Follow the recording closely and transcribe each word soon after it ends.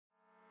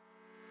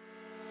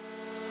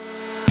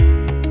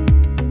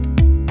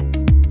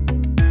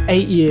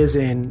8 years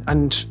in,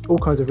 and all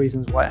kinds of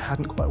reasons why it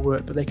hadn't quite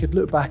worked, but they could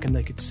look back and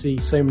they could see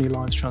so many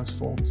lives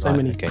transformed, so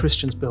many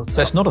Christians built up.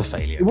 So it's not a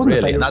failure, it wasn't really,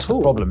 a failure and that's at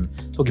all. the problem.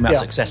 Talking about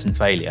success and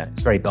failure,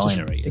 it's very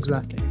binary.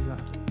 Exactly.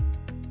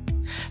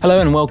 Hello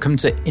and welcome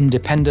to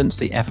Independence,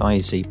 the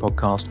FIEC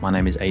podcast. My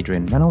name is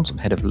Adrian Reynolds. I'm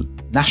head of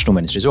National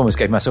Ministries. I almost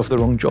gave myself the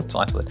wrong job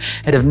title.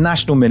 Head of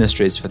National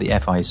Ministries for the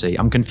FIEC.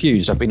 I'm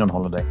confused. I've been on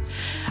holiday.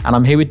 And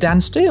I'm here with Dan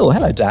Steele.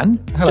 Hello,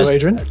 Dan. Hello,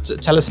 Adrian.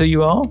 Tell us who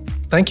you are.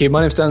 Thank you.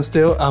 My name's Dan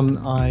Steele.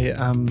 I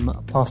am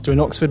a pastor in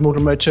Oxford,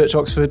 Magdalen Road Church,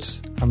 Oxford.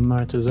 I'm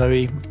married to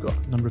Zoe. We've got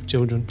a number of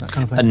children, that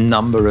kind of thing. A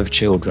number of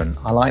children.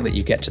 I like that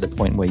you get to the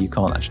point where you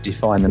can't actually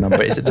define the number.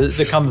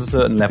 There comes a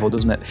certain level,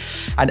 doesn't it?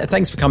 And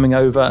thanks for coming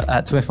over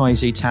to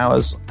FIEC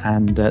Towers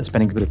and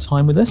spending a bit of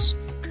time with us.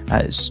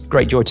 It's a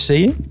great joy to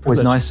see you.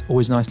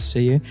 Always nice to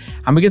see you.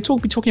 And we're going to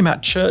be talking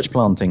about church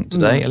planting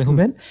today a little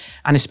bit,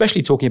 and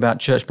especially talking about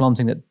church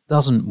planting that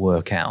doesn't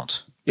work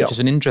out, which is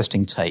an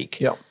interesting take.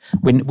 Yep.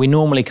 We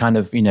normally kind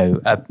of,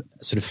 want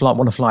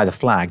to fly the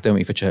flag, don't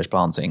we, for church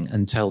planting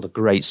and tell the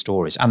great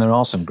stories. And there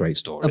are some great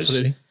stories.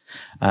 Absolutely.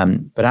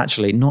 But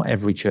actually, not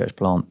every church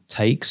plant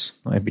takes,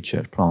 not every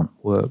church plant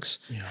works.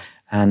 Yeah.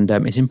 And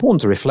it's important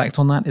to reflect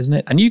on that, isn't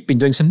it? And you've been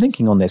doing some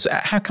thinking on this.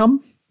 How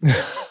come?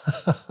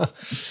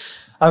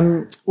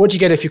 What do you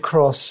get if you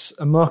cross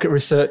a market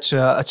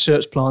researcher, a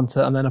church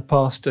planter, and then a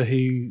pastor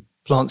who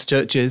plants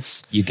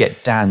churches? You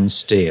get Dan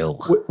Steele.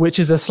 Which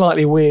is a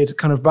slightly weird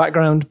kind of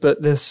background,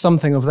 but there's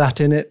something of that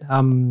in it.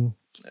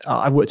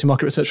 I worked in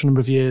market research for a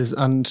number of years,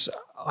 and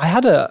I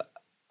had a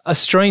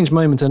strange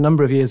moment a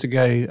number of years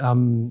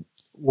ago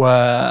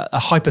where a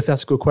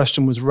hypothetical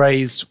question was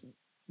raised.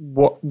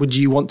 What would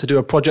you want to do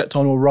a project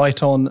on or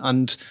write on?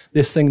 And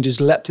this thing just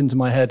leapt into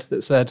my head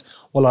that said,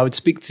 well, I would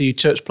speak to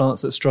church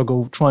plants that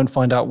struggle, try and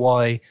find out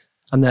why,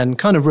 and then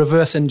kind of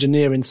reverse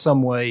engineer in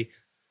some way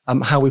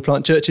how we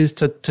plant churches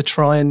to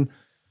try and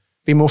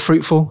be more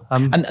fruitful.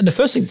 And the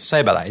first thing to say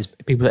about that is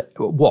people say,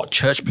 what,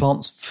 church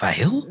plants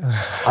fail?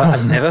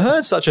 I've never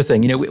heard such a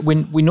thing. You know,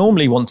 we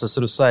normally want to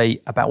sort of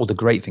say about all the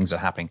great things that are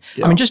happening.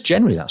 Yeah. I mean, just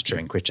generally that's true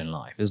in Christian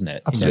life, isn't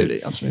it?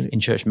 Absolutely. In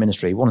church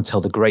ministry, you want to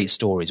tell the great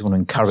stories, you want to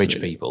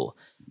encourage people.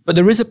 But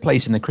there is a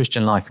place in the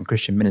Christian life and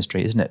Christian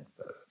ministry, isn't it,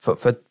 for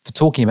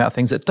talking about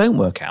things that don't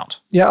work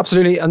out? Yeah,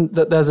 absolutely. And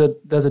that there's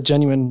a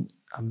genuine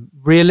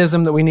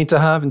realism that we need to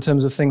have in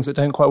terms of things that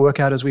don't quite work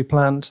out as we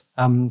planned.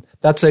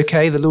 That's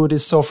okay. The Lord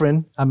is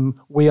sovereign.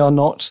 We are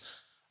not.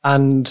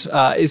 And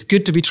it's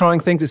good to be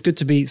trying things. It's good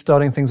to be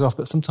starting things off,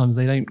 but sometimes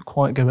they don't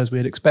quite go as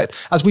we'd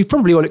expect. As we've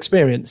probably all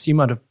experienced, you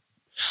might have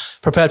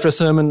prepared for a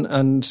sermon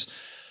and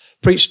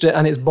preached it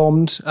and it's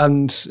bombed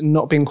and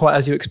not been quite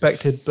as you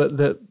expected, but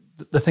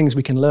the things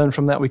we can learn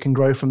from that, we can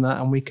grow from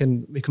that, and we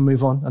can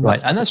move on. And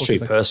that's true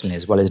personally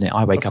as well, isn't it?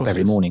 I wake up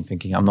every morning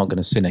thinking I'm not going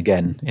to sin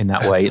again in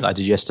that way that I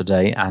did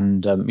yesterday.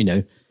 And,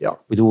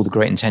 with all the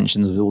great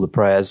intentions, with all the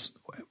prayers,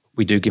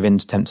 we do give in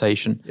to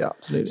temptation. Yeah,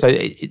 absolutely. So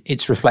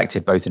it's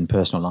reflected both in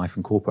personal life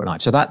and corporate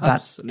life. So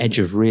that edge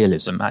of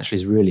realism actually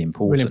is really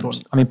important. Really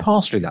important. I mean,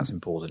 pastorally, that's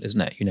important,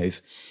 isn't it? You know,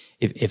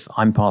 if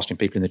I'm pastoring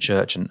people in the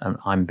church and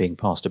I'm being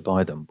pastored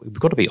by them, we've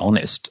got to be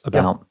honest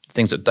about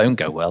things that don't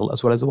go well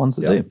as well as the ones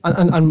that do.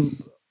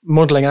 And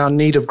modelling our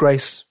need of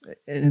grace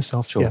in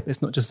itself. Sure. Yeah,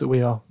 it's not just that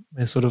we're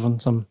sort of on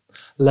some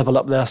level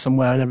up there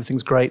somewhere and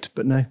everything's great,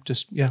 but no,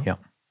 just,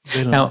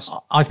 Really now, nice.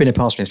 I've been a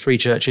pastor in 3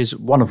 churches,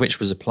 one of which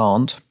was a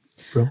plant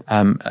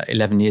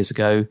 11 years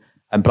ago.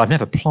 But I've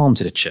never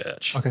planted a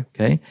church.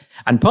 Okay.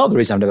 And part of the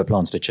reason I've never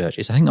planted a church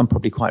is I think I'm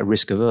probably quite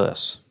risk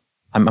averse.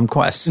 I'm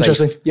quite a safe.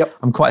 Interesting. Yep.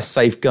 I'm quite a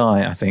safe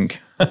guy, I think.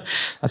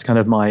 That's kind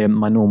of my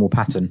normal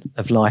pattern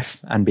of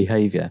life and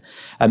behaviour.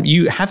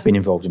 You have been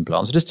involved in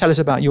plants, so just tell us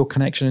about your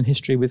connection and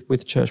history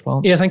with church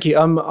plants. Yeah, thank you.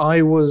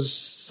 I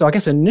was, I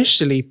guess,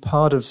 initially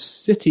part of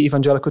City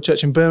Evangelical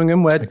Church in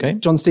Birmingham, where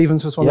John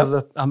Stevens was one of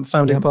the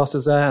founding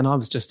pastors there, and I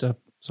was just a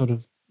sort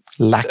of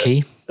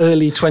lackey,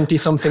 early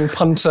 20-something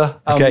punter.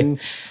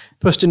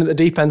 Pushed in at the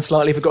deep end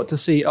slightly, but got to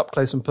see up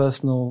close and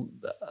personal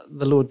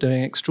the Lord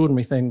doing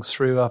extraordinary things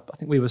through, I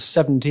think we were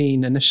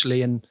 17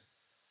 initially in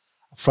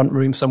a front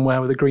room somewhere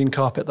with a green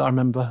carpet that I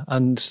remember.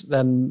 And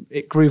then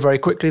it grew very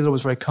quickly. The Lord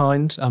was very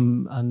kind.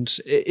 And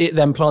it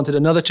then planted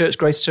another church,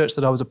 Grace Church,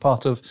 that I was a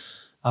part of,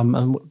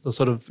 and the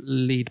sort of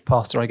lead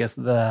pastor, I guess,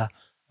 there,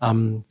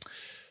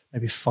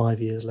 maybe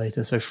 5 years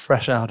later. So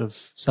fresh out of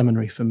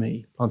seminary for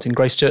me, planting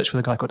Grace Church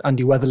with a guy called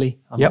Andy Weatherly.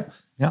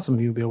 Some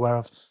of you will be aware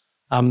of.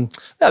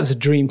 That was a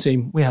dream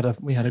team. We had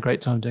a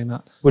great time doing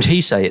that. Would he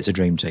say it's a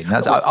dream team?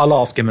 I'll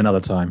ask him another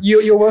time.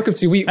 You're welcome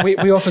to. We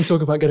often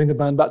talk about getting the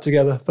band back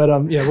together, but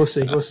we'll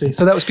see.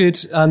 So that was good.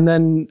 And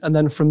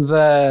then from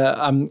there,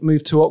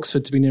 moved to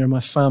Oxford to be near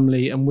my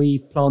family, and we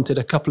planted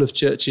a couple of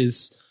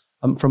churches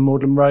from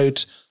Magdalen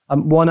Road.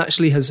 One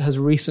actually has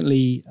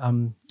recently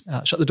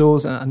shut the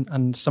doors,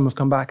 and some have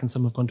come back, and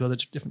some have gone to other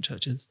different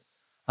churches.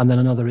 And then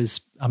another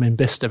is,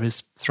 Bicester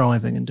is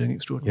thriving and doing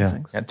extraordinary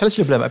things. Yeah. Tell us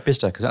a little bit about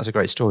Bicester, because that's a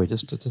great story.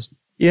 Because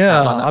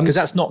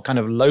that's not kind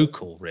of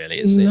local, really.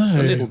 It's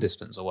a little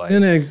distance away.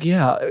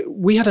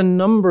 We had a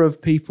number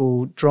of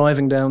people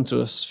driving down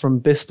to us from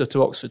Bicester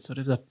to Oxford, so it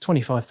was a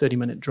 25,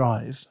 30-minute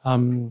drive.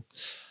 And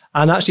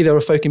actually, there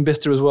were folk in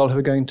Bicester as well who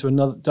were going to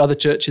other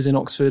churches in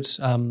Oxford.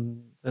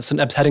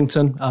 St Ebbe's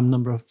Headington, a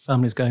number of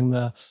families going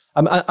there.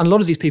 And a lot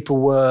of these people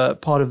were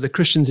part of the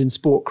Christians in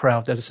Sport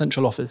crowd. There's a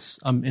central office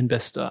in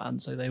Bicester, and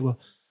so they were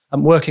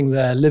working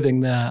there,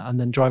 living there, and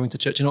then driving to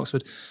church in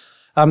Oxford.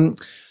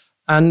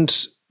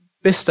 And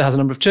Bicester has a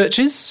number of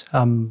churches,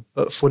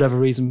 but for whatever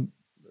reason,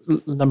 a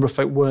number of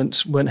folk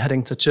weren't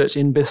heading to church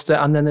in Bicester.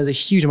 And then there's a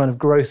huge amount of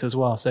growth as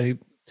well, so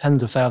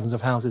tens of thousands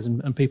of houses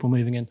and people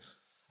moving in.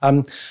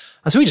 And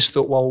so we just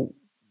thought, well,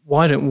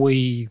 why don't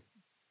we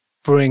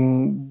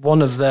bring one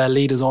of their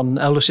leaders on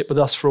eldership with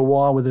us for a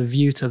while with a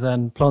view to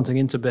then planting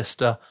into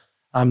Bicester.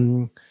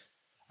 And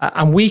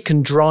we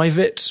can drive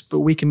it, but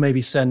we can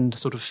maybe send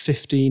sort of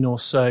 15 or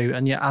so.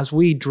 And yet as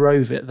we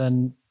drove it,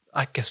 then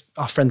I guess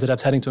our friends at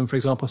Ebbe's Headington, for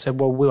example, said,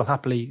 well, we'll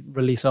happily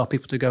release our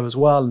people to go as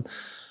well.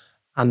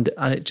 And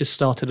it just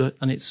started,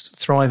 and it's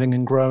thriving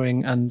and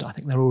growing. And I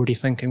think they're already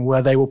thinking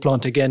where they will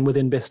plant again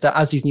within Bicester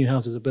as these new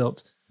houses are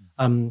built.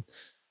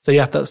 So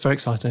that's very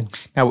exciting.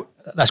 Now,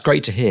 that's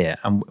great to hear,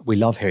 and we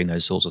love hearing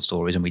those sorts of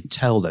stories, and we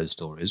tell those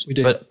stories. We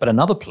do. But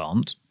another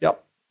plant,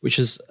 which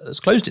has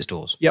closed its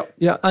doors.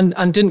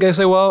 And didn't go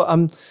so well.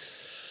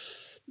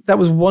 That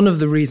was one of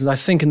the reasons, I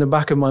think, in the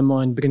back of my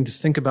mind, beginning to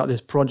think about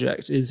this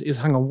project is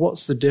hang on,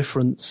 what's the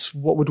difference?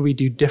 What would we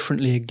do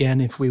differently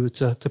again if we were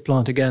to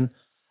plant again?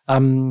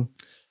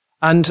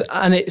 And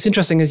it's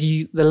interesting as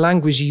the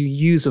language you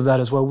use of that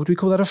as well. Would we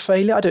call that a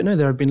failure? I don't know.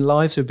 There have been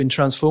lives who have been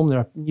transformed. There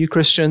are new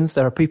Christians.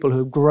 There are people who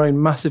have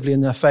grown massively in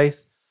their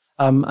faith.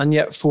 And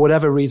yet, for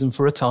whatever reason,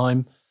 for a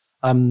time,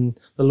 the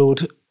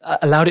Lord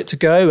allowed it to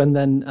go, and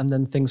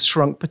then things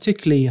shrunk.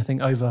 Particularly, I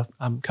think over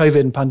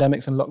COVID and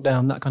pandemics and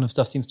lockdown, that kind of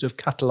stuff seems to have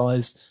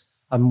catalysed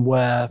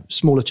where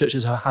smaller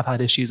churches have had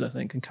issues, I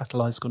think, and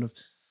catalysed kind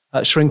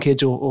of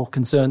shrinkage or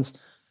concerns.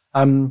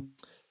 And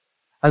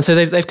so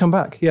they've come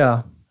back.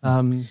 Yeah.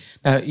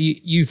 Now,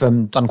 you've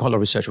done quite a lot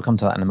of research. We'll come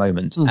to that in a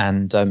moment.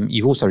 And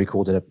you've also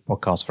recorded a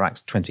podcast for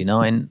Acts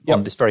 29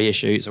 on this very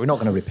issue. So we're not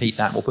going to repeat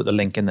that. We'll put the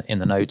link in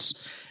the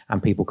notes,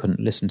 and people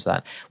couldn't listen to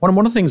that. One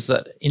of the things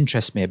that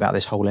interests me about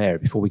this whole area,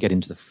 before we get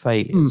into the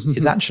failures,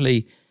 is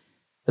actually,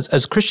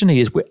 as Christian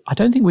leaders, I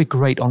don't think we're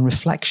great on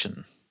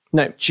reflection.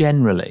 No.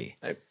 Generally.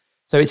 No.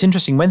 So it's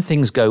interesting, when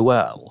things go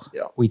well,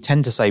 we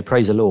tend to say,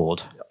 praise the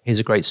Lord, here's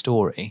a great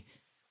story.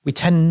 We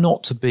tend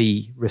not to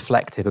be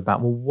reflective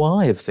about, well,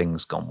 why have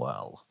things gone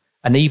well?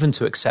 And even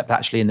to accept,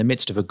 actually, in the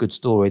midst of a good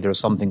story, there are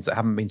some things that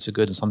haven't been so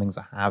good and some things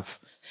that have.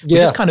 We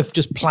just kind of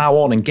just plow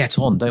on and get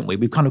on, don't we?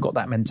 We've kind of got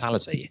that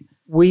mentality.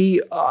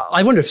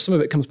 I wonder if some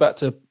of it comes back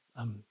to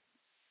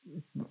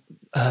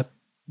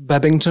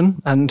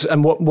Bebbington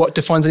and what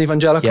defines an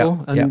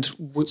evangelical.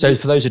 So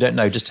for those who don't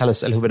know, just tell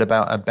us a little bit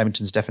about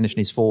Bebbington's definition.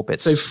 Is 4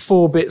 bits. So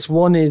 4 bits.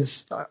 One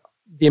is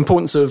the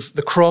importance of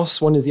the cross.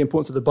 One is the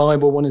importance of the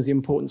Bible. One is the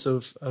importance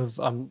of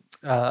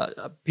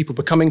people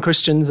becoming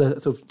Christians,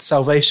 sort of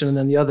salvation, and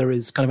then the other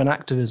is kind of an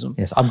activism.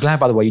 Yes, I'm glad,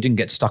 by the way, you didn't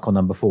get stuck on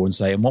number 4 and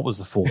say, and what was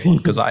the 4th one?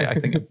 Because I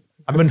think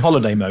I'm in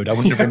holiday mode. I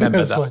wouldn't have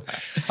remembered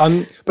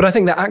that. But I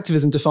think that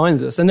activism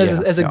defines us. And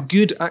there's a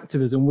good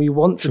activism. We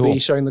want to be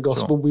sharing the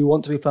gospel. We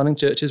want to be planting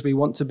churches. We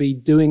want to be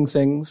doing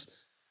things.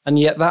 And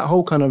yet that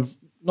whole kind of,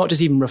 not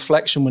just even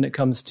reflection when it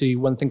comes to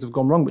when things have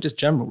gone wrong, but just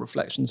general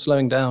reflection,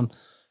 slowing down,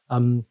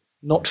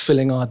 not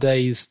filling our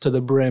days to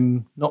the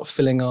brim, not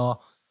filling our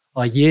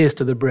years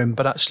to the brim,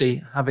 but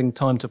actually having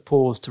time to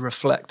pause, to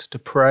reflect, to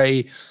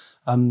pray,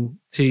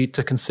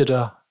 to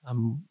consider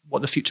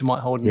what the future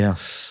might hold.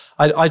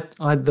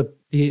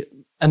 The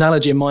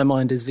analogy in my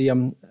mind is the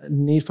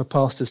need for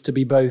pastors to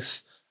be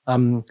both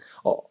on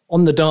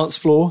the dance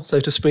floor,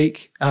 so to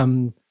speak,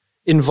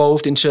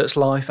 involved in church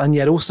life, and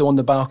yet also on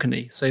the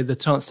balcony. So the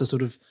chance to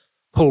sort of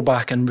pull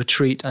back and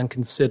retreat and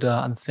consider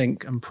and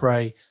think and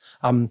pray.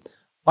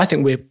 I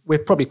think we're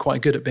probably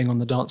quite good at being on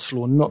the dance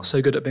floor, not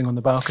so good at being on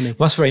the balcony.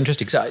 Well, that's very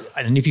interesting.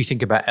 And if you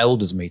think about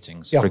elders'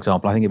 meetings, for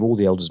example, I think of all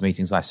the elders'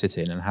 meetings I sit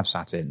in and have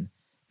sat in,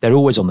 they're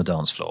always on the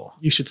dance floor.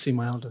 You should see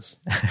my elders.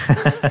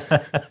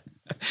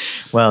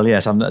 Well,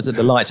 yes,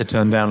 the lights are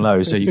turned down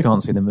low, so you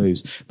can't see the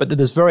moves. But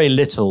there's very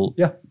little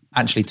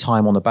actually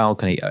time on the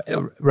balcony.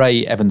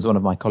 Ray Evans, one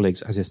of my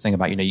colleagues, has this thing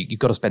about, you've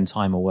got to spend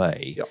time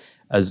away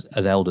as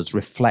elders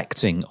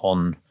reflecting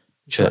on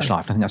church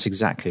life. And I think that's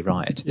exactly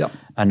right.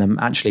 And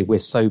actually, we're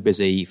so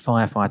busy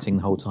firefighting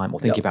the whole time or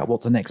thinking about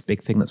what's the next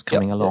big thing that's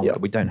coming along that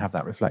we don't have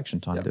that reflection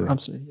time doing.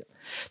 Absolutely.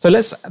 So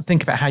let's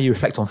think about how you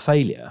reflect on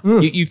failure.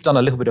 You've done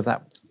a little bit of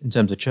that in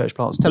terms of church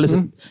plants. Tell us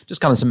just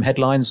kind of some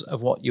headlines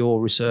of what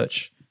your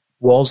research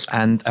was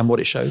and what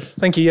it showed.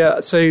 Thank you. Yeah.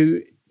 So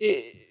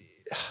it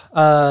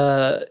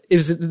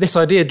was this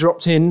idea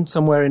dropped in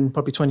somewhere in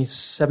probably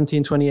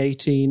 2017,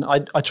 2018.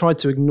 I tried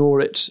to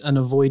ignore it and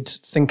avoid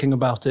thinking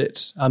about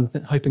it,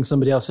 hoping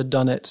somebody else had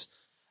done it.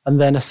 And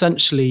then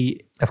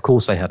essentially Of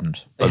course they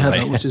hadn't. They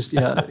hadn't, which is,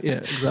 yeah,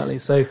 exactly.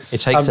 So it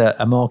takes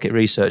a market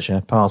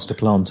researcher past a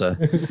planter.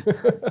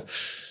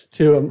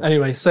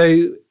 Anyway,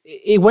 so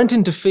it went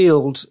into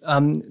field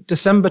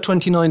December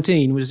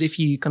 2019, which is, if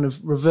you kind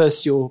of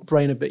reverse your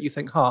brain a bit, you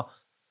think,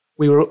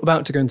 we were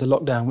about to go into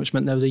lockdown, which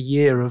meant there was a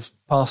year of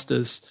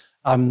pastors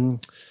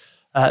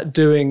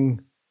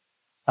doing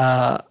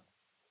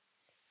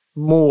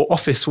more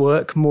office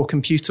work, more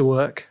computer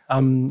work,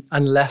 and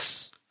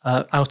less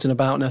out and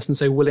aboutness, and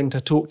so willing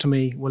to talk to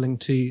me, willing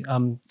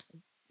to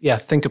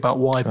think about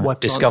why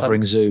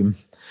discovering Zoom.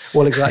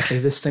 Well, exactly,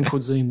 this thing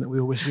called Zoom that we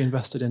all wish we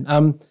invested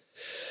in.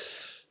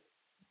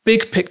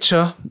 Big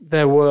picture,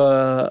 there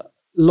were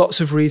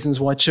lots of reasons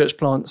why church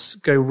plants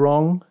go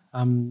wrong.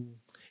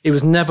 It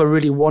was never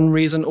really one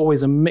reason,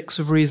 always a mix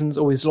of reasons,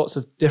 always lots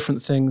of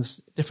different things,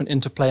 different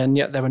interplay, and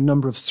yet there were a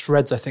number of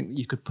threads, I think, that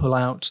you could pull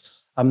out.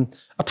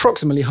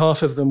 Approximately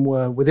half of them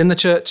were within the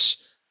church,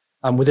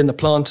 within the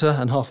planter,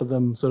 and half of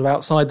them sort of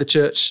outside the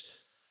church.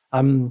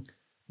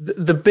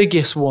 The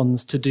biggest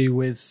ones to do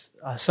with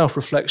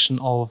self-reflection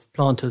of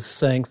planters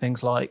saying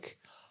things like,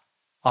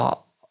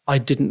 I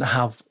didn't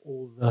have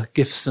all the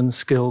gifts and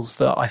skills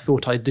that I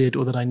thought I did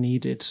or that I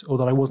needed, or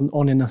that I wasn't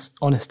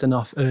honest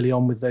enough early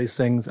on with those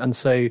things, and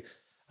so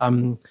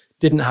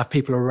didn't have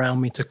people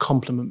around me to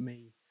compliment me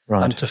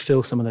and to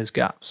fill some of those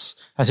gaps.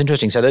 That's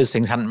interesting. So those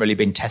things hadn't really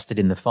been tested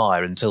in the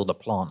fire until the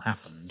plant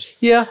happened.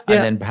 Yeah. And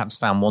then perhaps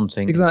found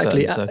wanting.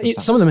 Exactly.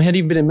 Some of them had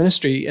even been in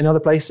ministry in other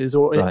places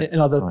or in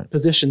other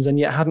positions, and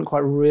yet hadn't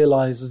quite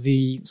realised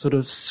the sort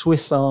of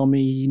Swiss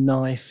Army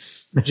knife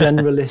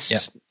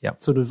generalist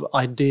sort of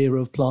idea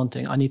of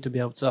planting. I need to be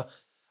able to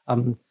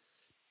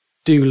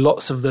do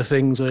lots of the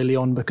things early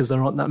on because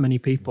there aren't that many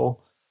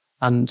people,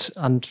 and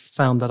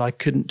found that I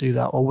couldn't do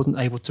that or wasn't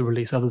able to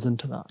release others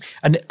into that.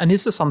 And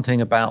is there something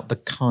about the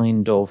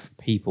kind of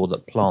people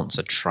that plants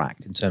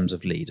attract in terms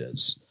of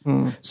leaders?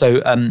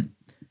 So,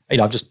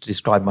 I've just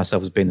described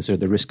myself as being the sort of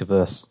the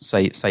risk-averse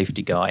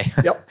safety guy,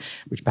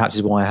 which perhaps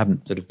is why I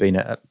haven't sort of been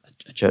a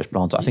church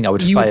planter. I think I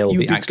would fail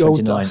the Acts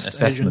 29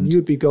 assessment. Adrian,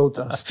 you'd be gold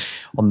dust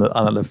on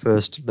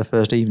the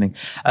first evening.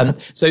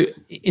 So,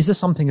 is there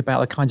something about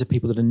the kinds of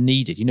people that are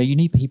needed? You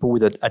need people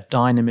with a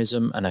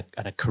dynamism and a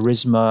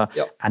charisma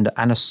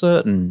and a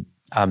certain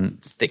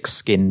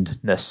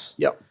thick-skinnedness.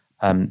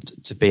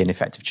 To be an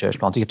effective church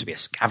planter, you have to be a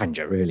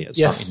scavenger, really, in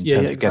terms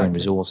of getting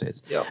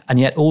resources. And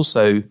yet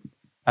also,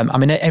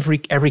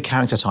 every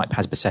character type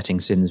has besetting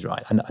sins,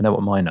 right? I know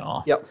what mine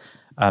are.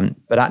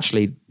 But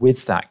actually,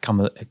 with that come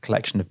a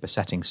collection of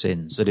besetting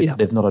sins that, if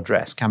they've not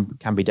addressed,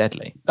 can be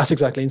deadly. That's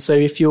exactly. And so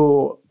if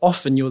you're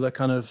the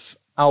kind of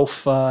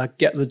alpha,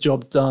 get the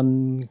job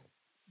done,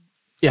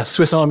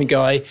 Swiss Army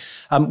guy,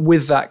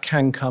 with that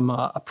can come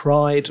a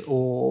pride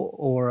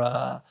or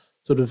a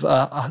sort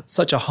of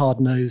such a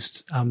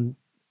hard-nosed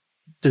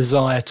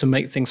desire to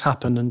make things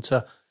happen and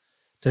to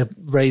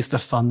raise the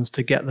funds,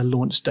 to get the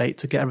launch date,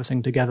 to get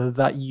everything together,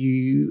 that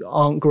you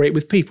aren't great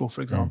with people,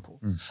 for example.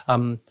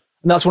 And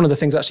that's one of the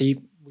things, actually,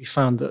 we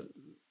found, that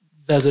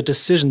there's a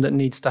decision that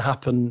needs to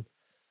happen,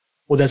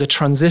 or there's a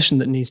transition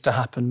that needs to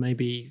happen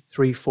maybe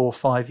 3, 4,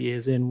 5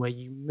 years in, where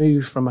you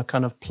move from a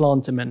kind of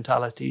planter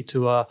mentality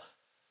to a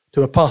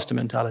pastor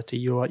mentality.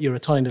 You're a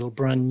tiny little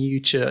brand new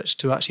church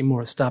to actually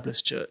more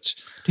established church.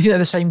 Do you think they're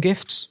the same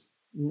gifts?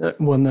 No,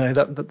 well, no,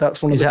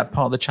 that's one of Is that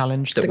part of the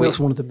challenge? That's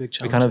one of the big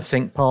challenges. We kind of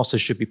think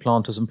pastors should be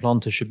planters and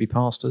planters should be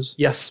pastors?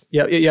 Yes,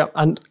 yeah.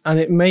 And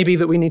it may be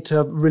that we need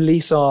to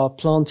release our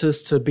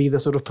planters to be the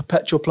sort of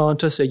perpetual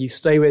planter, so you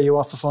stay where you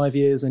are for 5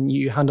 years and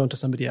you hand on to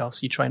somebody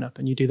else, you train up,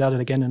 and you do that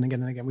again and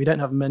again and again. We don't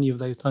have many of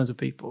those kinds of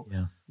people.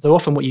 So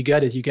often what you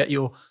get is you get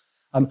your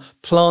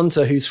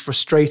planter who's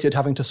frustrated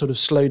having to sort of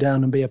slow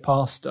down and be a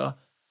pastor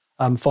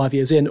 5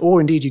 years in, or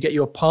indeed you get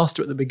your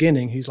pastor at the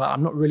beginning who's like,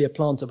 I'm not really a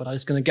planter, but I'm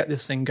just going to get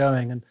this thing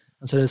going. And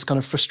so there's kind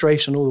of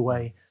frustration all the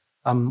way,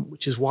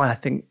 which is why I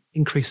think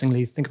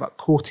increasingly think about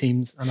core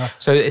teams and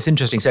so it's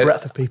interesting. So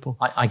breadth of people.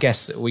 I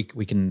guess we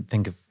can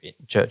think of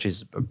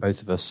churches,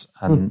 both of us,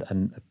 and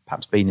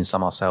perhaps been in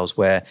some ourselves,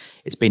 where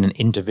it's been an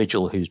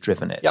individual who's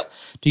driven it.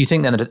 Do you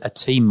think then that a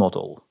team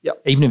model,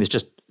 even if it's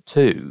just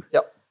two,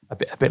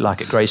 a bit like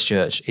at Grace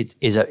Church, it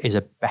is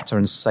a better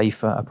and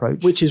safer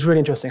approach? Which is really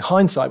interesting.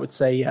 Hindsight would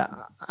say,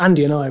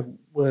 Andy and I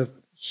were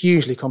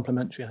hugely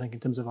complementary, I think, in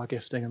terms of our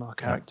gifting and our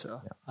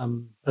character,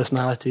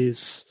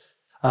 personalities.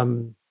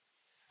 And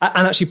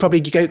actually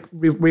probably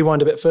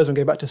rewind a bit further and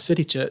go back to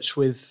City Church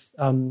with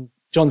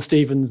John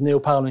Stevens, Neil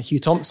Powell and Hugh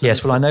Thompson.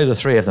 Yes, well, I know the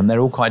three of them. They're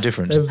all quite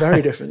different. They're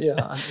very different,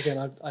 yeah. And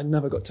again, I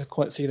never got to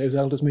quite see those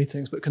elders'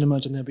 meetings, but can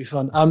imagine they'll be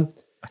fun.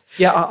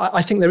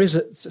 I think there is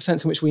a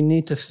sense in which we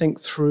need to think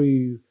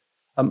through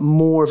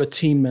more of a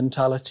team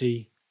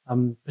mentality,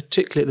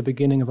 particularly at the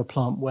beginning of a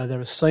plant, where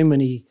there are so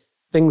many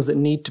things that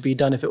need to be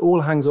done. If it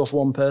all hangs off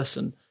one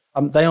person,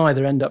 they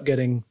either end up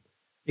getting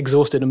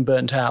exhausted and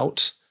burnt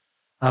out.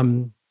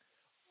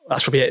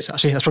 That's probably it,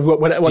 actually. That's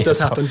probably what does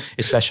happen.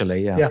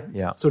 Especially,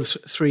 yeah. Sort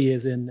of 3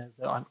 years in,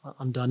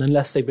 I'm done,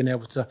 unless they've been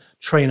able to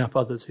train up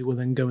others who will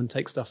then go and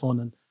take stuff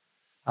on.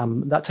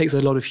 And that takes a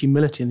lot of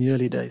humility in the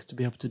early days to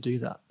be able to do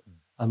that.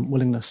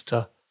 willingness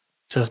to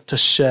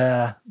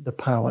share the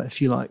power,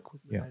 if you like,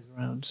 with those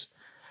around.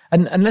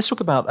 And let's talk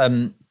about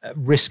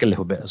risk a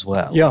little bit as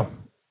well. Yeah.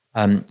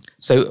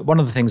 So one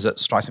of the things that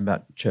strikes me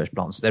about church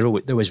plants, they're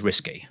always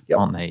risky,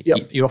 aren't they?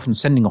 Yep. You're often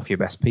sending off your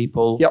best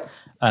people. Yep.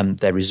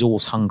 They're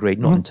resource hungry,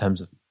 not in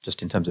terms of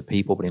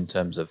people, but in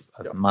terms of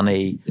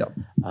money,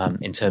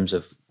 in terms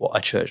of what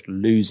a church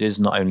loses,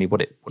 not only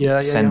what it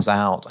sends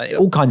out,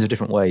 all kinds of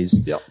different ways.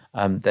 Yep.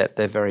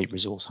 They're very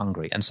resource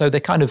hungry. And so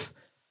they're kind of,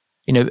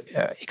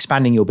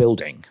 expanding your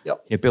building,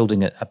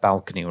 building a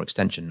balcony or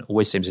extension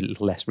always seems a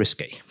little less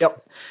risky.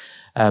 Yep.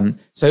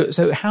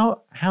 So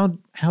how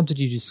did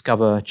you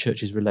discover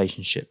church's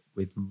relationship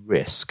with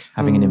risk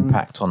having an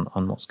impact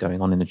on what's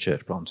going on in the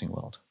church planting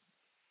world?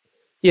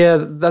 Yeah,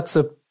 that's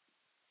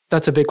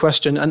a big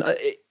question. And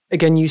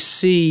again, you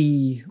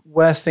see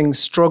where things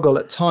struggle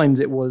at times.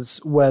 It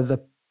was where the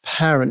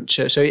parent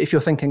church, so if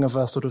you're thinking of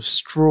a sort of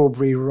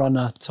strawberry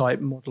runner type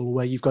model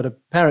where you've got a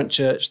parent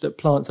church that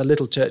plants a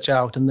little church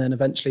out and then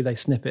eventually they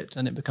snip it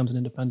and it becomes an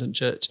independent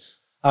church.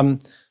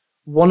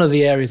 One of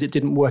the areas it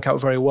didn't work out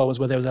very well was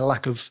where there was a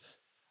lack of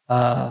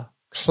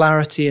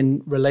clarity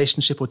in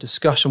relationship or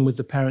discussion with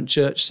the parent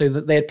church, so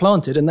that they had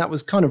planted, and that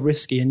was kind of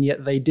risky, and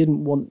yet they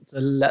didn't want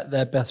to let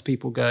their best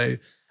people go.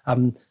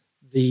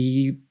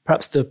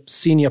 Perhaps the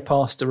senior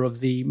pastor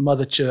of the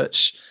mother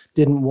church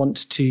didn't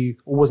want to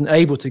or wasn't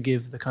able to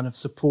give the kind of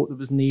support that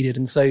was needed,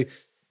 and so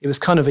it was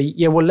kind of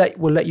we'll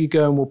let you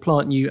go and we'll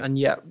plant you, and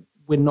yet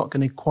we're not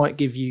going to quite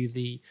give you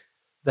the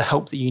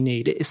help that you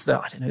need. It's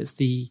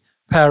the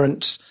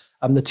parent.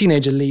 The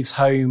teenager leaves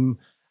home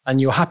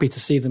and you're happy to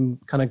see them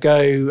kind of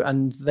go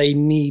and they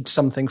need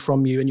something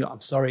from you and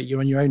I'm sorry, you're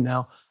on your own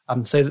now.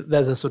 So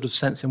there's a sort of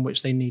sense in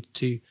which they need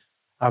to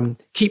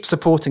keep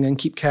supporting and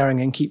keep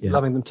caring and keep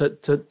loving them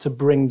to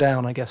bring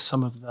down, I guess,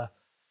 some of the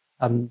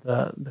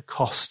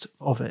cost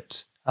of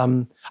it.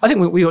 I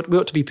think we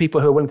ought to be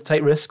people who are willing to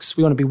take risks.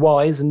 We want to be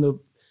wise in the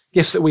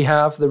gifts that we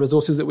have, the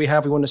resources that we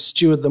have. We want to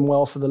steward them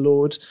well for the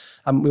Lord.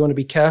 We want to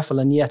be careful,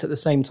 and yet at the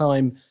same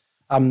time,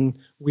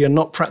 we are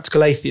not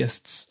practical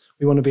atheists.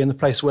 We want to be in the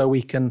place where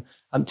we can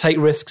take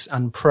risks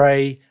and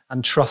pray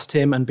and trust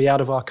Him and be out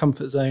of our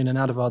comfort zone and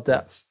out of our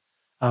depth.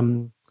 That's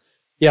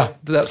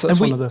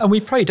one of the... And we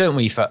pray, don't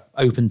we, for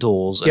open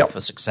doors and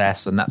for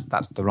success, and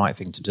that's the right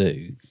thing to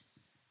do.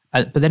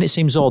 But then it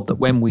seems odd that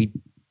when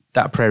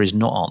that prayer is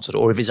not answered,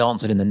 or if it's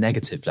answered in the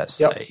negative, let's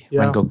say,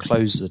 when God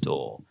closes the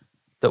door,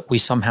 that we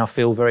somehow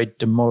feel very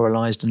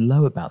demoralised and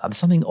low about that. There's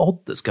something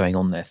odd that's going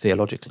on there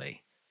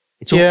theologically.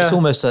 It's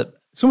almost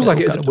like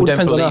it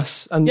depends on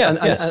us, and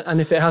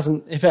if it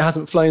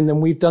hasn't flown,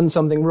 then we've done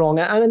something wrong,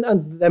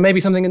 and there may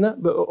be something in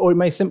that, or it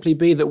may simply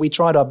be that we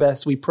tried our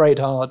best, we prayed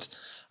hard,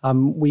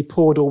 we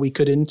poured all we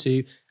could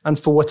into, and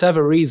for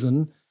whatever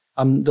reason,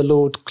 the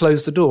Lord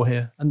closed the door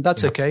here, and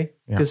that's okay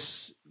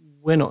because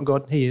we're not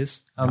God; He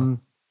is.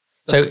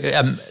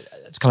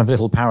 It's kind of a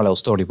little parallel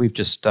story. We've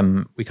just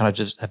have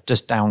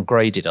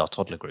downgraded our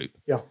toddler group,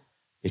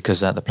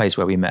 because the place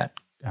where we met.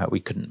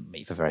 We couldn't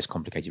meet for various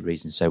complicated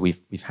reasons, so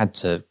we've had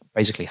to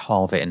basically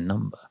halve it in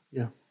number.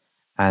 Yeah,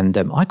 and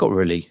I got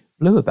really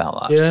blue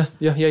about that.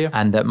 Yeah.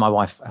 And my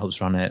wife helps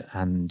run it,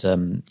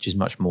 and she's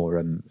much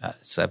more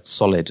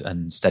solid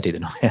and steady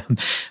than I am.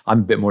 I'm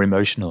a bit more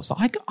emotional, so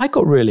I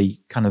got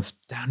really kind of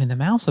down in the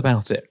mouth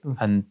about it,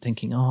 and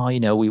thinking,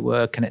 we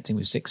were connecting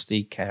with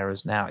 60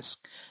 carers. Now it's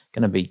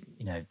going to be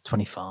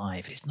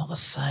 25. It's not the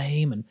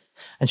same.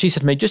 And she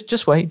said to me,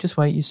 just wait,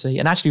 you see.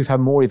 And actually, we've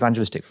had more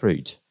evangelistic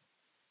fruit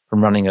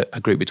from running a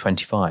group with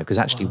 25, because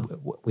actually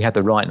we had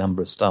the right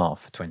number of staff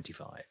for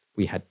 25.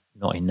 We had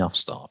not enough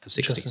staff for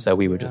 60, so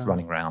we were just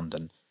running around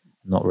and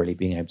not really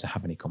being able to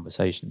have any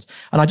conversations.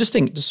 And I just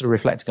think, just sort of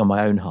reflecting on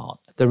my own heart,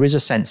 there is a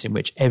sense in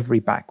which every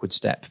backward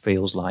step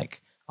feels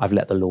like I've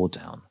let the Lord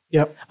down.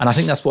 Yep. And I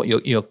think that's what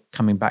you're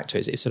coming back to.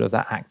 It's sort of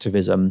that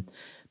activism,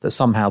 that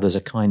somehow there's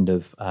a kind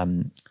of,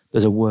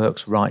 there's a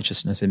works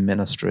righteousness in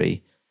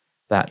ministry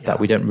that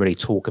we don't really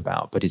talk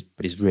about, but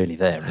is really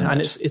there. And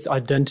it's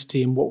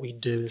identity in what we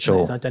do. It's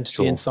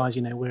identity inside,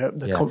 we're at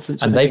the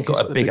conference. And they've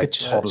got a bigger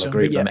toddler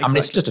group. I mean,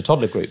 it's just a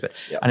toddler group.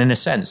 And in a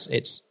sense,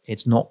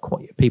 it's not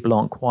quite, people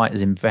aren't quite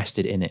as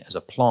invested in it as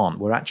a plant.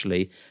 Where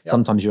actually,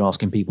 sometimes you're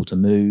asking people to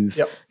move,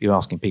 you're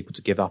asking people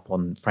to give up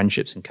on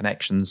friendships and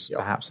connections,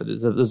 perhaps. So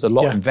there's a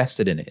lot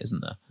invested in it,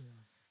 isn't there?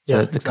 So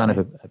it's kind of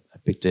a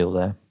big deal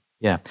there.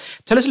 Yeah.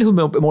 Tell us a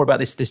little bit more about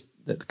this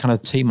the kind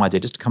of team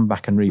idea, just to come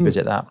back and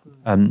revisit that.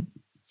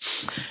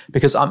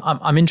 Because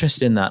I'm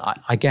interested in that.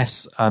 I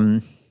guess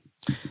I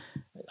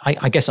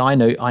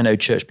know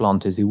church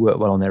planters who work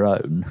well on their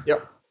own.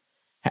 Yep.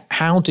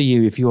 How do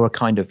you, if you're a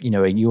kind of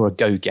you're a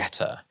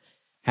go-getter,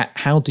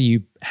 how do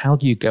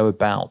you go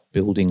about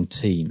building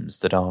teams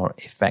that are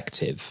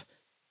effective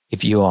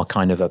if you are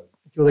kind of a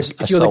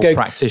sole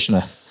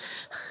practitioner?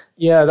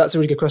 Yeah, that's a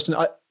really good question.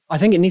 I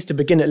think it needs to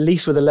begin at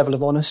least with a level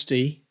of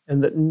honesty,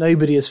 and that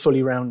nobody is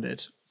fully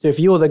rounded. So if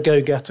you're the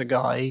go-getter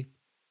guy,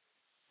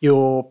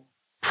 you're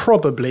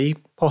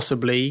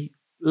possibly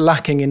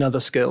lacking in other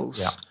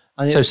skills.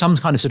 So some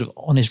kind of sort of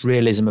honest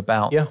realism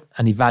about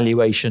an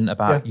evaluation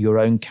about your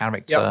own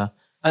character.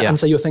 And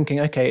so you're thinking,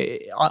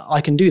 okay,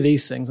 I can do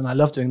these things and I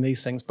love doing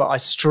these things, but I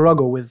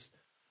struggle with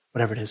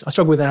whatever it is. I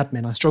struggle with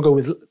admin. I struggle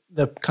with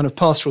the kind of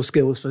pastoral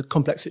skills for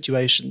complex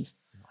situations.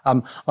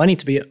 I need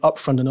to be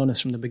upfront and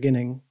honest from the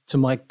beginning to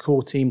my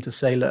core team to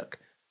say, look,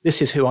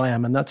 this is who I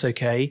am and that's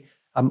okay.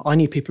 I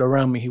need people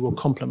around me who will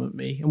complement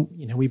me.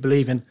 And, we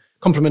believe in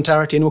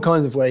complementarity in all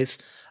kinds of ways.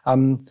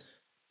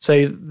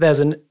 So there's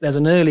an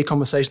early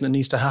conversation that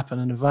needs to happen,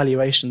 an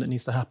evaluation that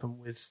needs to happen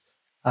with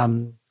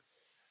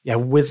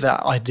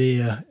that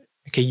idea.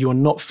 Okay, you're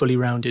not fully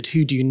rounded.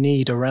 Who do you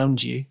need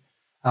around you?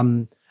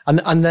 And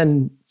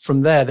then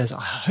from there, there's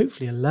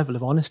hopefully a level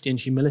of honesty and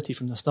humility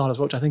from the start as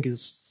well, which I think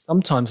is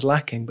sometimes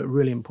lacking, but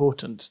really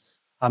important.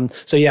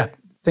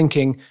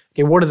 Thinking,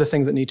 okay, what are the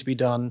things that need to be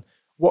done?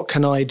 What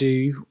can I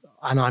do?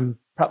 And I'm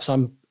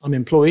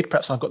employed.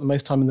 Perhaps I've got the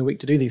most time in the week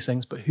to do these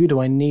things, but who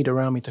do I need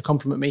around me to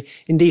complement me?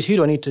 Indeed, who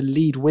do I need to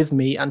lead with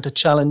me and to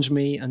challenge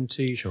me and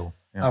to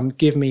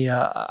give me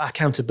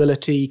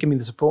accountability, give me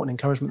the support and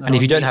encouragement. And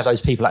if you don't have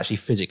those people actually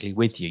physically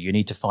with you, you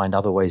need to find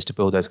other ways to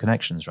build those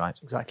connections, right?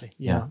 Exactly.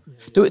 Yeah.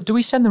 Do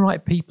we send the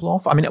right people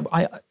off? I mean,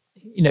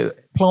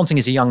 planting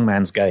is a young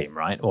man's game,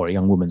 right? Or a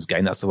young woman's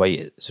game. That's the way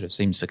it sort of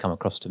seems to come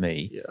across to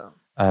me. Yeah.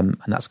 And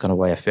that's the kind of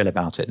way I feel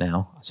about it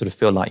now. I sort of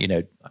feel like,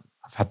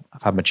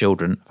 I've had my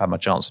children, I've had my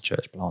chance at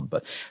church plant,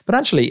 but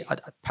actually I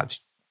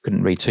perhaps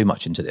couldn't read too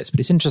much into this, but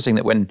it's interesting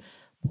that when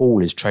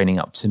Paul is training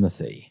up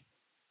Timothy,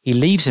 he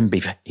leaves him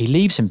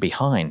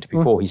behind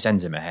before he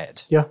sends him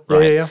ahead. Yeah,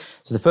 right? Yeah.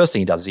 So the first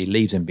thing he does is he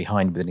leaves him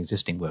behind with an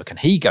existing work, and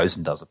he goes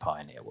and does a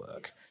pioneer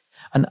work.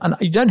 And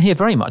you don't hear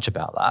very much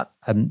about that.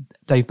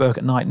 Dave Burke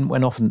at Knighton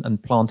went off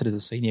and planted as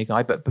a senior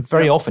guy, but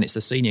very often it's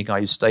the senior guy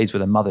who stays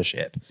with a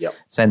mothership,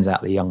 sends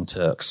out the young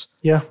Turks.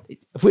 Yeah.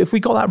 Have we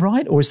got that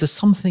right? Or is there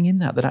something in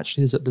that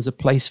actually there's a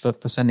place for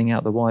sending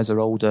out the wiser,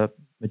 older,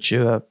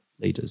 mature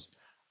leaders?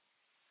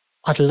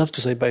 I'd love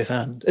to say both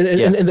and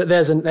that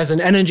there's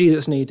an energy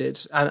that's needed,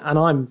 and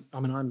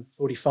I'm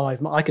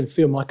 45. I can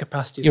feel my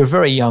capacity. You're a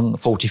very young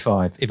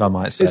 45, if I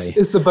might say.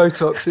 It's the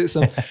Botox.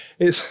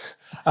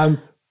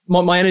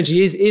 My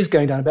energy is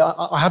going down a bit.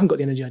 I haven't got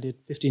the energy I did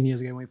 15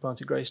 years ago when we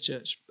planted Grace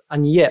Church,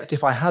 and yet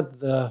if I had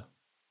the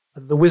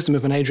wisdom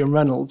of an Adrian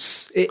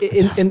Reynolds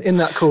in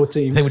that core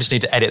team, I think we just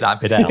need to edit that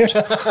bit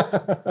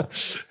out.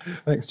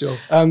 Thanks, Joel.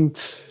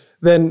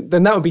 Then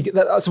that would be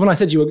so. When I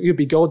said you'd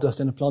be gold dust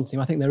in a plant team,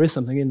 I think there is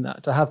something in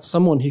that, to have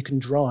someone who can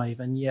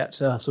drive and yet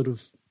sort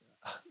of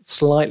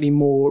slightly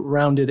more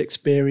rounded,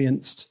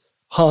 experienced,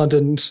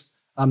 hardened,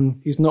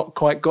 who's not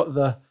quite got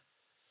the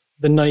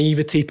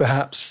naivety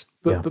perhaps,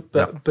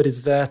 but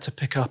is there to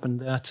pick up and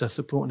there to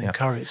support and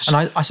encourage.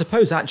 And I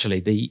suppose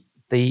actually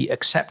the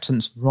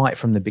acceptance right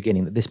from the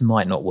beginning that this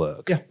might not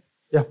work,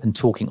 and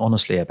talking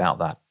honestly about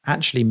that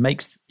actually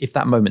makes, if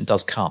that moment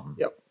does come.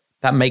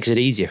 That makes it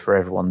easier for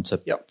everyone to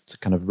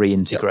kind of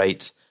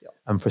reintegrate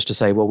and for us to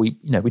say, well, we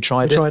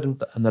tried it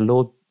and the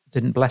Lord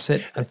didn't bless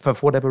it for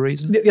whatever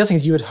reason. The other thing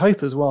is you would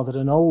hope as well that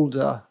an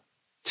older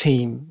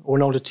team or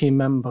an older team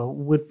member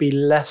would be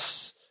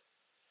less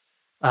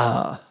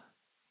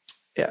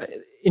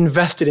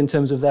invested in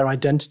terms of their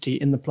identity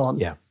in the plant.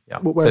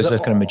 So there's a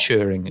kind of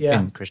maturing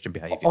in Christian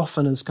behaviour.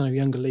 Often as kind of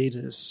younger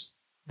leaders,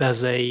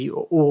 there's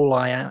who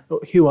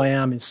I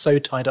am is so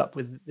tied up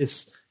with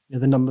this,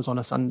 the numbers on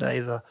a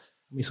Sunday,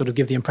 we sort of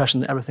give the impression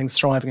that everything's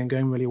thriving and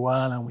going really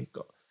well, and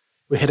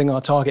we're hitting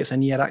our targets,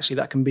 and yet actually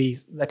there can be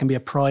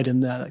a pride in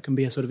there, that can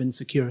be a sort of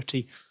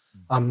insecurity,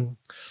 a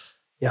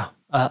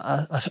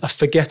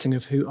forgetting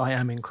of who I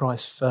am in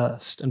Christ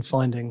first, and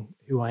finding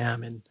who I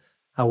am in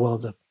how well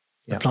the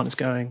plant is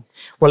going.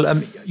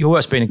 Well, your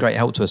work's been a great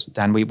help to us,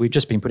 Dan. We've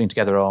just been putting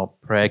together our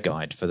prayer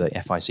guide for the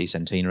FIC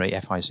centenary.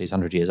 FIC is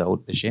 100 years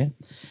old this year,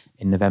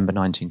 in November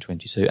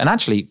 1922, and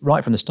actually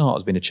right from the start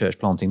has been a church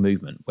planting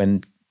movement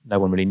when no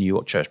one really knew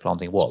what church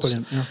planting was,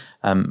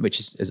 which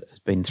has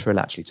been a thrill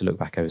actually to look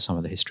back over some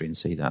of the history and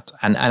see that.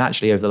 And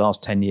actually over the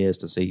last 10 years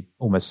to see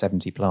almost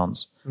 70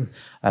 plants,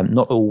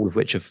 not all of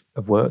which have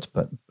worked,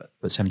 but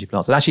 70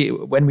 plants. And actually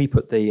when we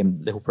put the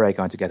little prayer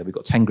guide together, we've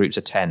got 10 groups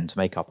of 10 to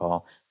make up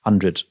our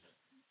 100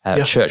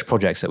 church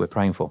projects that we're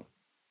praying for.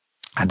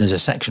 And there's a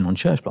section on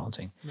church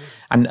planting.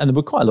 And there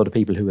were quite a lot of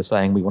people who were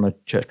saying, we want a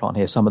church plant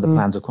here. Some of the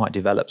plans are quite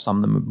developed, some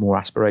of them are more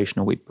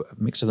aspirational. We put a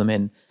mix of them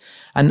in.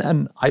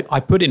 And I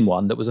put in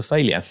one that was a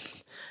failure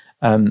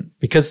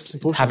because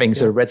having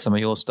sort of read some of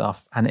your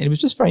stuff, and it was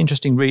just very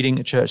interesting reading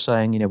a church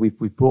saying,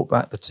 we've brought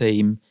back the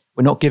team.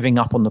 We're not giving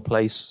up on the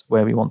place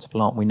where we want to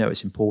plant. We know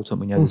it's important.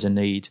 We know there's a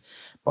need,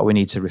 but we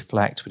need to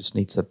reflect. We just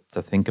need to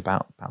think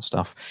about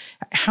stuff.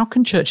 How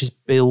can churches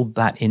build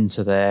that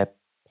into their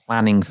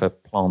planning for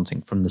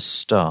planting from the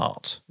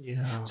start?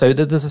 So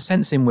there's a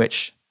sense in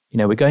which,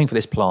 we're going for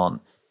this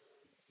plant.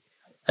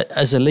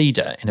 As a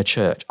leader in a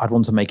church, I'd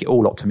want to make it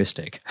all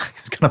optimistic.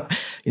 It's going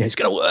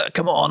to work.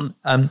 Come on.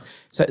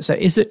 So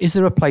is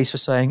there a place for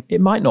saying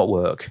it might not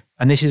work,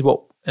 and this is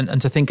what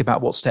and to think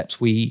about what steps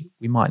we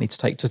might need to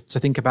take, to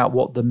think about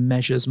what the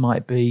measures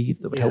might be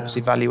that would help us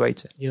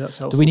evaluate it. Yeah, that's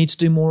helpful. Do we need to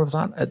do more of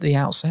that at the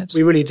outset?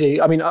 We really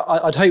do. I mean,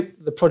 I'd hope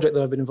the project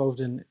that I've been involved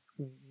in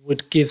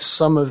would give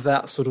some of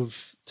that sort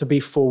of, to be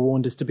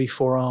forewarned is to be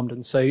forearmed.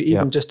 And so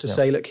even just to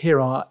say, look,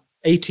 here are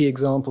 80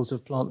 example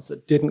of plants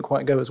that didn't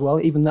quite go as well.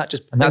 Even that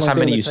just... And that's how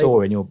many you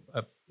saw in your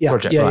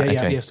project,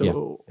 right? Yeah, so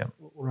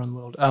all around the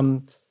world.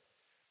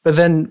 But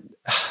then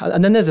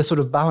there's a sort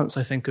of balance,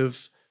 I think,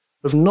 of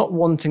not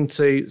wanting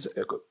to...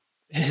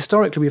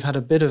 Historically, we've had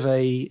a bit of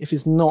if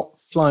it's not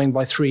flying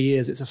by 3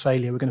 years, it's a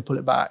failure, we're going to pull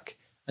it back.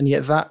 And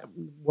yet that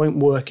won't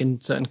work in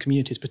certain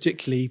communities,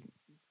 particularly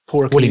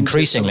poorer communities. Well,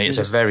 increasingly, it's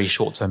a very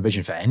short-term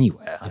vision for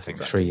anywhere, I think,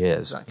 3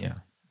 years. Exactly. Yeah.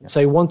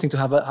 So wanting to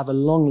have a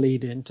long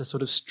lead in to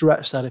sort of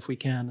stretch that if we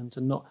can, and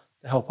to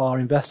help our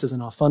investors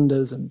and our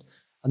funders and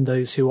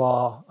those who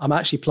are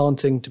actually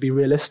planting to be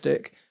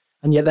realistic.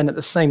 And yet then at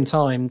the same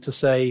time to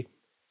say,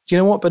 do you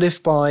know what? But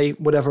if by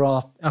whatever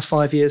our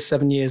 5 years,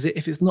 7 years,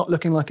 if it's not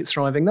looking like it's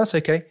thriving, that's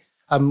okay.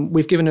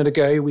 We've given it a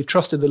go. We've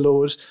trusted the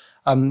Lord.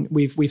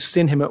 We've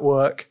seen him at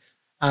work.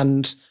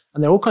 And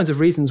there are all kinds of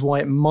reasons why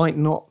it might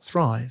not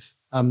thrive.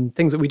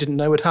 Things that we didn't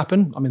know would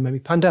happen. I mean, maybe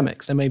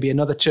pandemics. There may be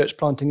another church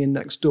planting in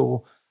next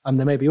door.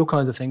 There may be all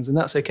kinds of things, and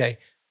that's okay.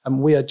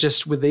 We are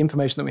just, with the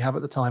information that we have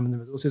at the time and the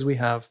resources we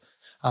have,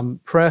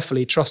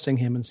 prayerfully trusting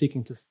him and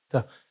seeking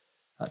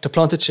to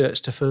plant a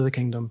church to further the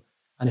kingdom.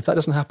 And if that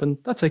doesn't happen,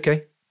 that's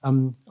okay.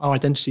 Our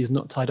identity is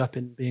not tied up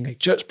in being a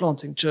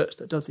church-planting church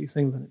that does these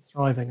things and it's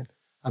thriving.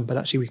 But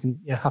actually we can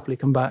happily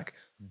come back.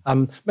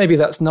 Maybe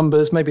that's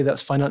numbers, maybe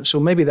that's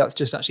financial, maybe that's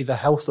just actually the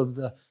health of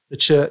the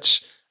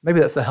church, maybe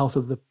that's the health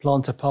of the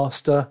planter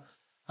pastor.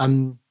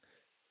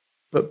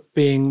 But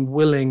being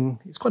willing,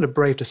 it's quite a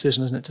brave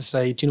decision, isn't it, to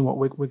say, do you know what,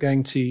 we're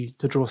going to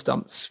draw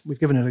stumps. We've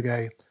given it a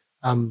go.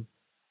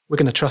 We're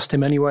going to trust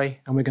him anyway,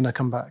 and we're going to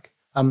come back.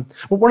 Well,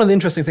 one of the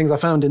interesting things I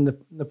found in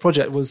the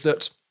project was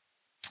that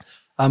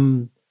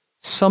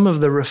some of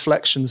the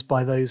reflections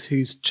by those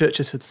whose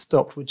churches had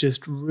stopped were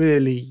just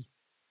really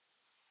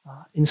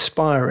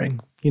inspiring.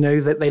 You know,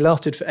 that they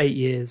lasted for 8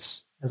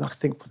 years. As I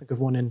think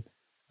of one in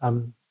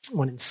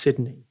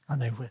Sydney. I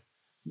know we're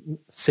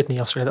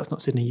Sydney, Australia. That's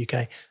not Sydney,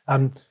 UK.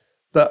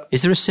 But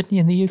is there a Sydney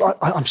in the UK?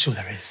 I'm sure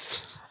there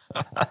is.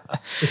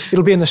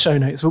 It'll be in the show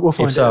notes. We'll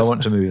find it. If so, I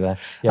want to move there.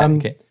 Yeah,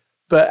 okay.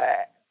 But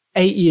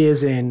 8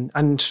 years in,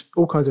 and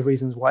all kinds of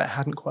reasons why it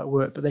hadn't quite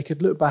worked, but they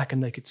could look back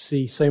and they could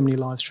see so many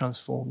lives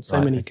transformed,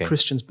 so many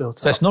Christians built up.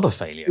 So it's not a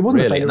failure. It wasn't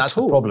really a failure, and that's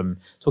the problem.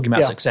 Talking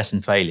about success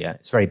and failure,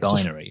 it's very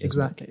binary.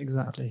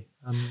 Exactly.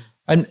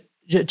 And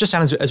just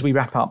as we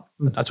wrap up,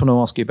 I just want to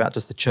ask you about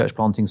just the church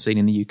planting scene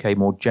in the UK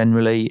more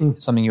generally,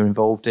 something you're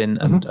involved in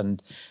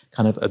and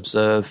kind of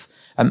observe.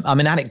 I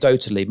mean,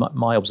 anecdotally,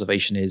 my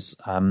observation is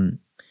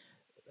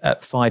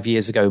 5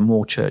 years ago,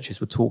 more churches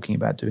were talking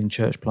about doing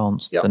church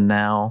plants than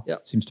now.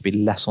 Seems to be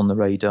less on the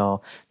radar.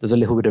 There's a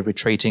little bit of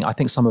retreating. I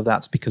think some of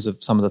that's because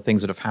of some of the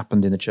things that have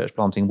happened in the church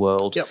planting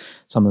world,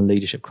 some of the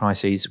leadership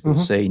crises we've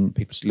seen,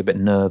 people still a bit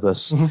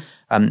nervous,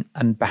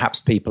 and perhaps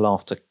people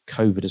after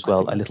COVID as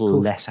well, a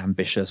little less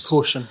ambitious.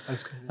 Caution.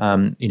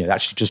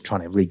 Actually just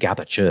trying to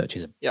regather church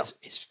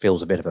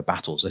feels a bit of a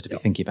battle. So to be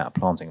thinking about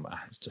planting,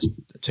 it's just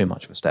too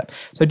much of a step.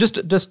 So just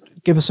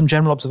give us some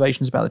general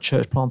observations about the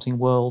church planting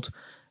world.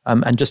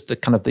 And just the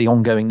kind of the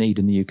ongoing need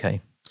in the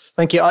UK.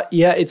 Thank you.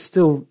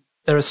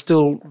 There are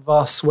still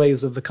vast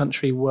swathes of the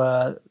country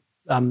where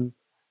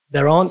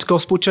there aren't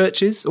gospel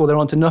churches, or there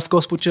aren't enough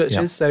gospel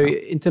churches. So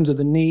in terms of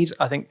the need,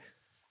 I think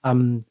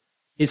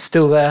it's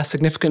still there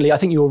significantly. I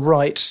think you're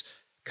right.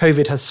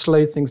 COVID has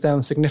slowed things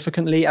down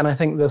significantly, and I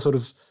think the sort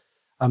of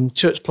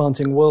church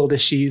planting world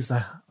issues,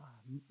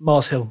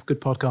 Mars Hill,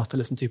 good podcast to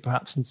listen to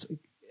perhaps, and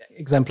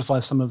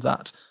exemplifies some of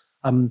that.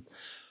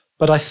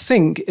 But I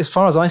think, as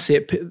far as I see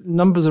it,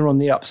 numbers are on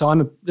the up. So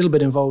I'm a little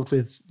bit involved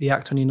with the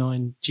Act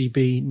 29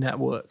 GB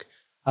network.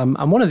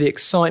 And one of the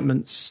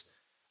excitements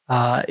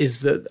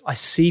is that I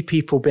see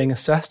people being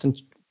assessed and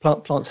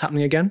plants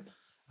happening again.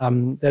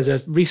 There's a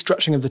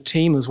restructuring of the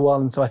team as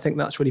well. And so I think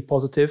that's really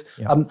positive.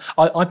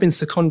 I've been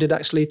seconded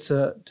actually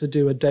to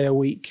do a day a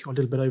week, or a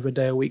little bit over a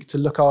day a week, to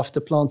look after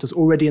planters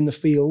already in the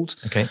field.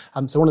 Okay.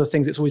 So one of the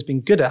things it's always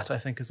been good at, I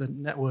think, as a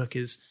network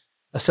is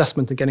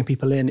assessment and getting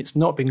people in. It's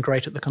not been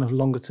great at the kind of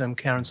longer term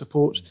care and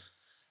support.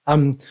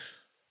 But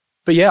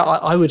yeah,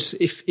 I would,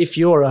 if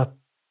you're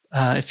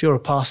a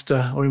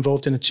pastor or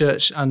involved in a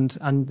church and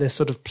this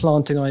sort of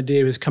planting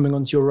idea is coming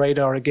onto your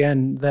radar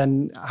again,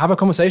 then have a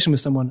conversation with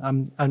someone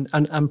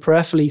and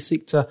prayerfully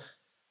seek to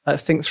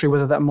think through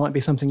whether that might be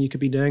something you could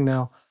be doing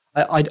now.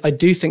 I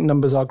do think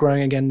numbers are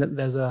growing again.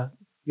 That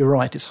you're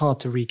right, it's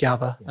hard to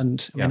regather.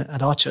 And I mean,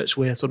 at our church,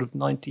 we're sort of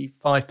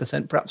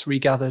 95% perhaps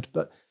regathered,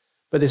 but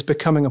it's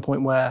becoming a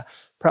point where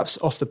perhaps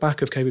off the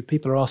back of COVID,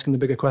 people are asking the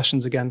bigger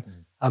questions again.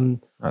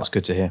 That's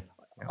good to hear.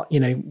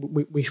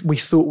 We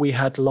thought we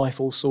had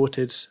life all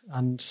sorted,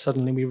 and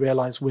suddenly we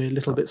realise we're a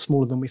little bit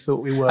smaller than we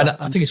thought we were. And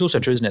I think it's also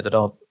true, isn't it,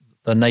 that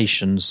the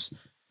nation's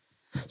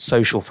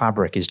social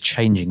fabric is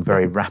changing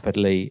very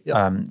rapidly.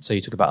 So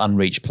you talk about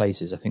unreached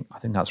places. I think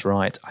that's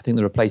right. I think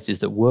there are places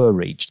that were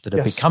reached that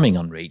are becoming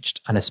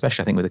unreached, and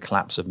especially I think with the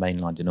collapse of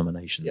mainline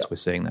denominations, we're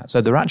seeing that.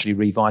 So there are actually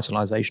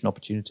revitalisation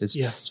opportunities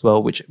as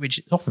well, which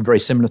is often very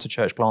similar to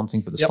church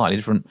planting, but a slightly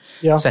different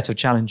set of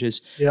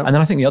challenges. And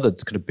then I think the other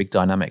kind of big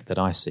dynamic that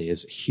I see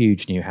is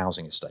huge new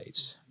housing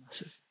estates.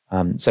 Massive.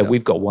 So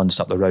we've got one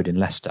just up the road in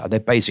Leicester. They're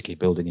basically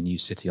building a new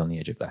city on the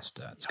edge of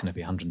Leicester. It's going to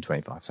be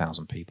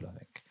 125,000 people, I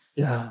think.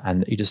 Yeah.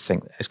 And you just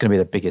think it's going to be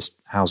the biggest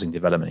housing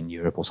development in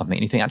Europe or something.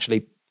 And you think,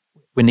 actually,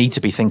 we need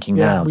to be thinking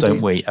now,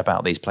 don't we,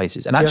 about these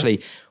places? And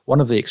actually, one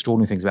of the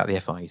extraordinary things about the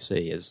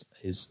FIEC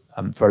is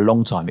for a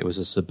long time, it was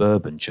a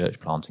suburban church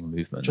planting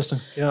movement. Interesting,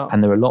 yeah.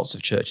 And there are lots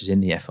of churches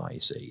in the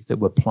FIEC that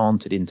were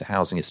planted into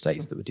housing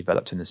estates that were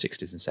developed in the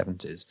 60s and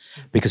 70s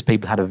because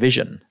people had a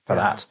vision for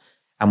that.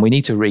 And we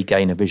need to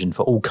regain a vision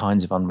for all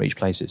kinds of unreached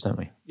places, don't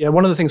we? Yeah,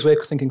 one of the things we're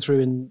thinking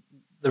through in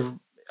the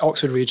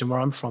Oxford region where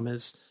I'm from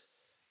is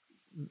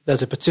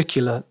there's a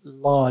particular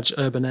large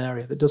urban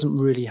area that doesn't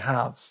really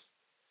have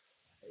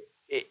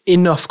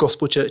enough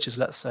gospel churches,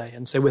 let's say.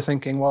 And so we're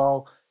thinking,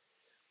 well,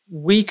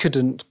 we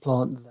couldn't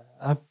plant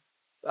there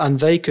and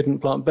they couldn't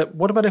plant, but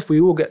what about if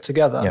we all get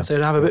together and say,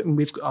 have a bit, and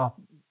we've got our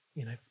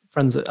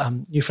friends at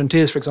New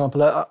Frontiers, for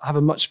example, have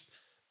a much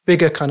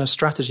bigger kind of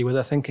strategy where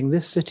they're thinking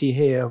this city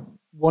here,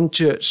 one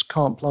church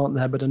can't plant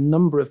there, but a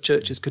number of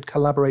churches could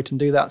collaborate and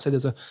do that. So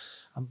there's a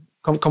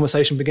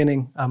conversation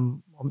beginning. I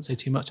won't say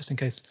too much just in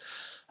case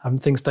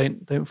things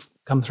don't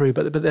come through,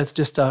 but there's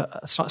just a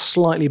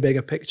slightly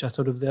bigger picture.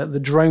 Sort of the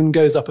drone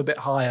goes up a bit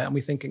higher, and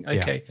we're thinking,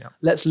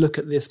 let's look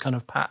at this kind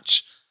of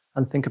patch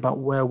and think about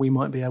where we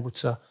might be able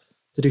to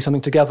do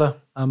something together.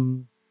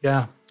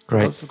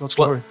 Great. For God's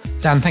glory.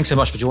 Dan, thanks so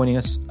much for joining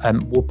us.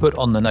 We'll put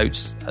on the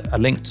notes a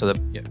link to the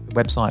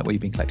website where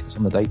you've been collecting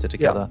some of the data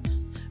together.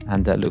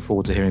 And look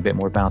forward to hearing a bit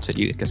more about it.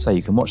 You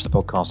can watch the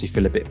podcast.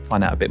 You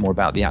find out a bit more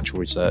about the actual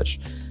research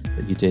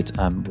that you did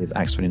with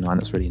Acts 29.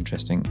 That's really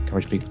interesting.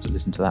 Encourage people to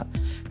listen to that.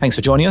 Thanks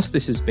for joining us.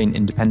 This has been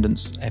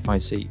Independence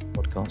FIEC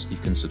podcast. You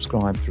can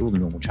subscribe through all the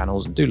normal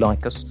channels and do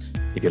like us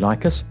if you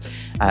like us.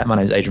 My name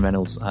is Adrian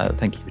Reynolds.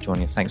 Thank you for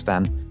joining us. Thanks,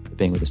 Dan, for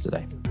being with us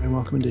today. You're very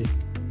welcome indeed.